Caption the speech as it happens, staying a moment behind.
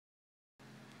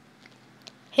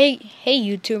Hey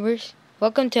YouTubers,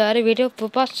 welcome to another video of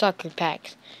Football Soccer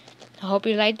Packs. I hope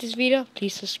you like this video.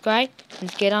 Please subscribe.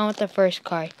 Let's get on with the first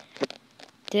card.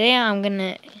 Today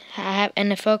I have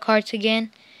NFL cards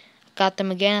again. Got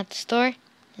them again at the store.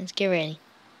 Let's get ready.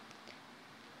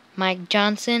 Mike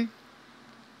Johnson,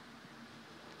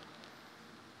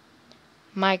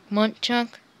 Mike Munchak,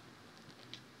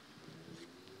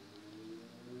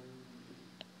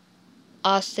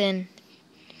 Austin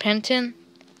Penton.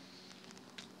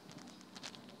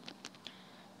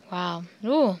 Wow.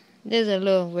 Ooh, there's a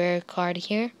little rare card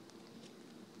here.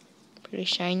 Pretty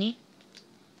shiny.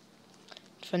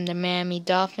 From the Miami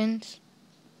Dolphins.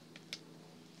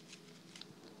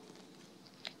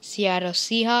 Seattle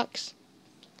Seahawks.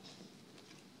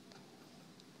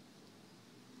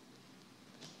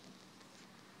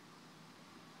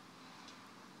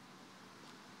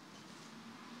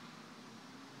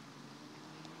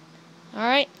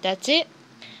 Alright, that's it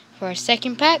for our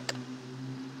second pack.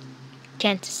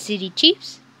 Kansas City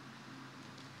Chiefs,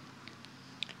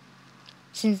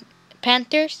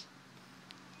 Panthers,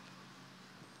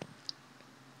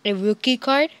 a rookie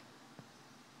card,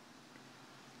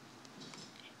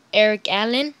 Eric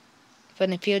Allen from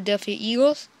the Philadelphia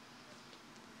Eagles,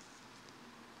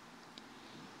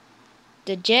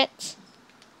 the Jets,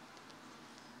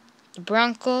 the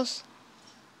Broncos,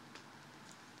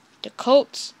 the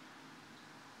Colts,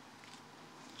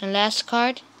 and last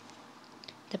card,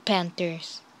 the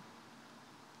Panthers.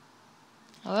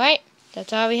 Alright,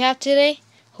 that's all we have today.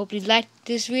 Hope you liked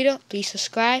this video. Please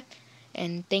subscribe,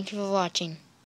 and thank you for watching.